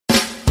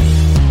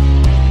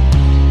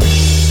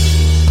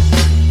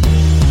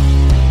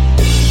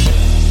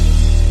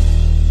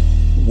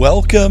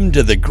Welcome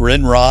to the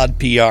Grindrod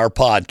PR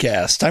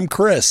Podcast. I'm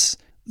Chris.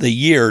 The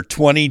year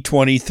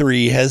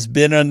 2023 has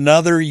been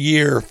another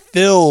year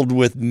filled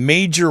with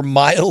major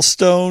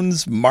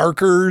milestones,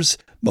 markers,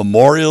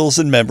 memorials,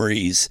 and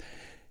memories.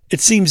 It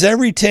seems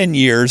every 10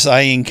 years I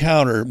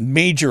encounter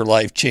major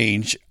life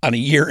change on a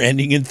year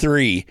ending in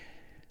 3.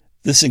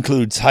 This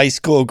includes high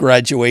school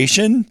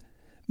graduation,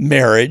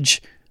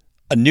 marriage,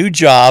 a new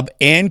job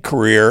and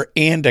career,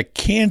 and a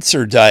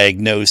cancer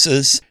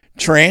diagnosis,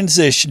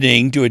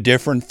 transitioning to a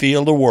different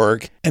field of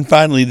work, and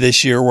finally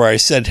this year where I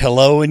said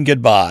hello and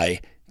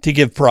goodbye to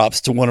give props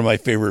to one of my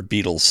favorite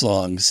Beatles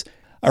songs.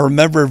 I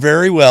remember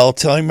very well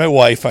telling my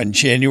wife on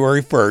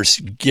January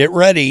 1st, get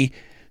ready,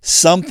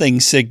 something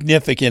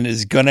significant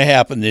is going to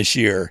happen this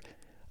year.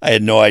 I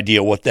had no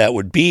idea what that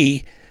would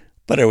be,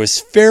 but I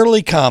was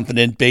fairly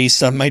confident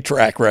based on my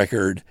track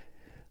record.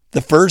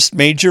 The first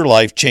major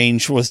life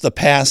change was the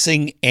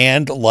passing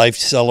and life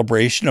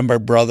celebration of my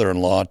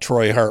brother-in-law,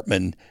 Troy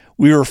Hartman.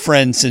 We were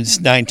friends since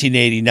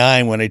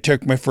 1989 when I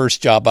took my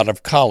first job out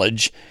of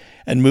college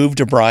and moved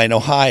to Bryan,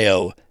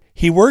 Ohio.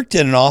 He worked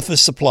in an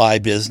office supply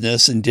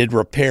business and did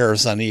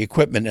repairs on the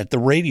equipment at the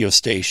radio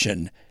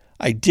station.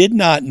 I did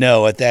not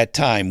know at that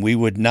time we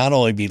would not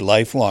only be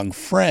lifelong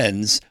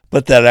friends,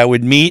 but that I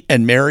would meet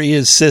and marry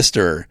his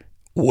sister.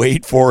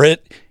 Wait for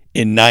it,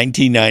 in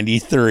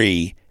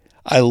 1993.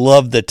 I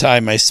loved the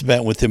time I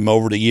spent with him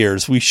over the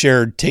years. We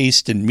shared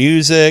taste in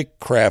music,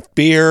 craft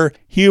beer,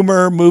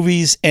 humor,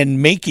 movies,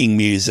 and making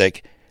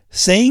music.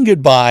 Saying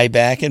goodbye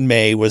back in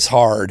May was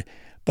hard,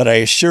 but I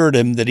assured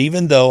him that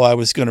even though I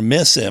was going to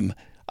miss him,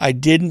 I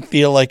didn't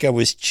feel like I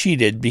was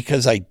cheated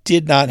because I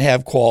did not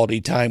have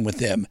quality time with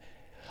him.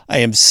 I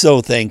am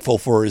so thankful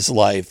for his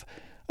life.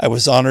 I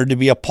was honored to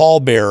be a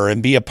pallbearer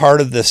and be a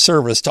part of the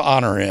service to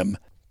honor him.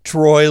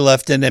 Troy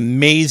left an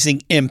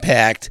amazing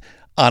impact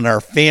on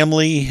our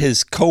family,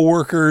 his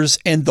coworkers,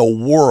 and the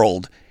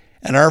world.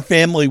 And our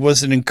family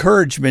was an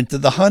encouragement to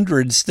the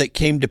hundreds that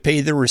came to pay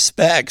their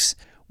respects.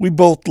 We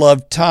both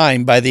loved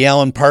Time by the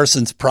Alan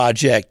Parsons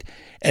Project,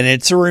 and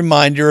it's a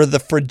reminder of the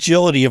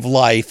fragility of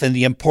life and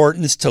the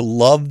importance to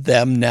love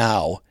them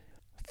now.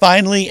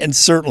 Finally, and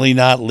certainly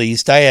not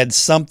least, I had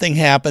something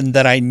happen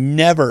that I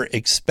never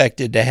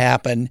expected to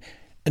happen,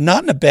 and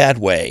not in a bad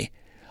way.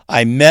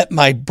 I met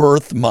my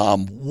birth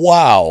mom.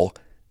 Wow!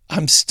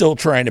 I'm still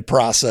trying to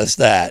process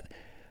that.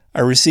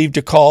 I received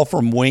a call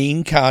from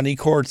Wayne County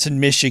Courts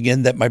in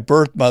Michigan that my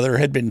birth mother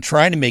had been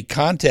trying to make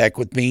contact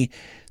with me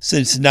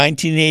since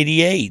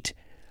 1988.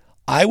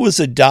 I was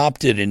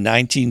adopted in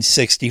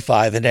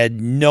 1965 and had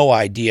no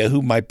idea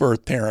who my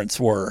birth parents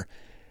were.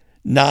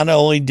 Not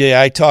only did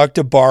I talk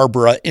to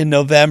Barbara in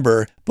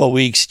November, but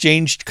we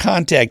exchanged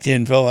contact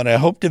info, and I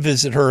hope to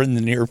visit her in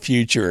the near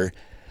future.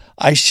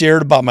 I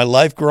shared about my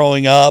life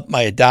growing up,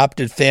 my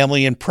adopted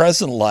family, and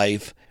present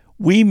life.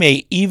 We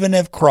may even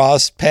have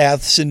crossed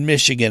paths in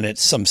Michigan at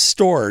some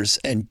stores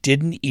and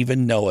didn't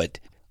even know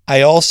it.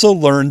 I also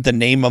learned the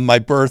name of my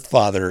birth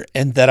father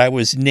and that I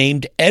was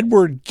named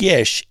Edward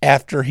Gish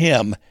after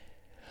him.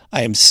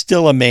 I am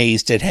still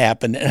amazed it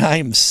happened, and I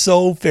am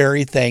so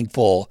very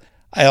thankful.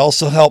 I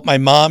also helped my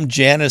mom,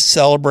 Janice,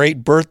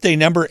 celebrate birthday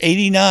number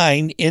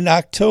 89 in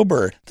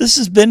October. This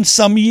has been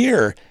some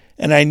year,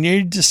 and I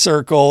needed to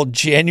circle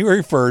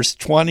January 1st,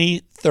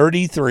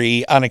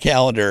 2033 on a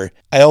calendar.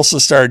 I also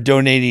started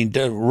donating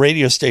to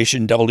radio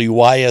station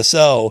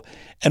WYSO,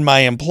 and my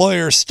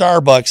employer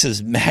Starbucks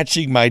is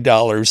matching my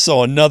dollars,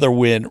 so another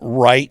win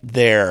right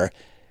there.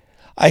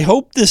 I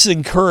hope this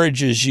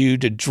encourages you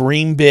to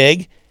dream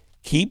big,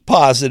 keep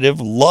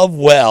positive, love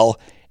well,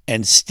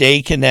 and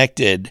stay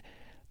connected.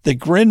 The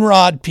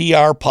Grindrod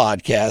PR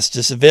Podcast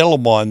is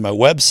available on my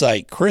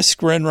website,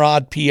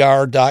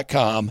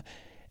 chrisgrindrodpr.com,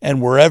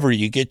 and wherever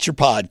you get your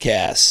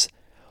podcasts.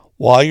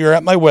 While you're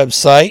at my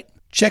website,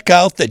 check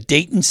out the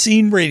Dayton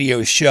Scene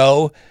Radio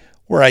Show,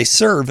 where I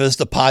serve as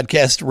the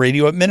podcast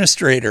radio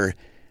administrator.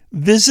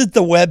 Visit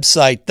the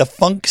website,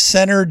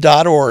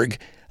 thefunkcenter.org.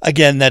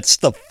 Again, that's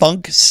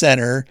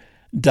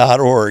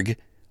thefunkcenter.org.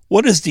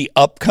 What does the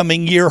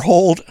upcoming year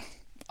hold?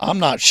 I'm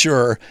not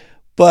sure,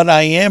 but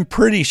I am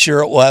pretty sure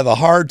it will have a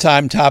hard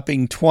time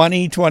topping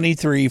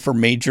 2023 for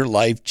major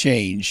life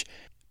change.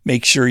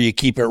 Make sure you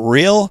keep it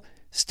real,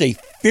 stay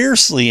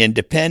fiercely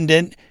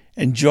independent,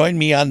 and join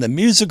me on the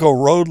musical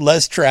road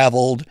less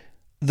traveled,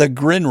 the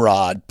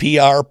Grindrod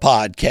PR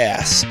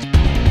Podcast.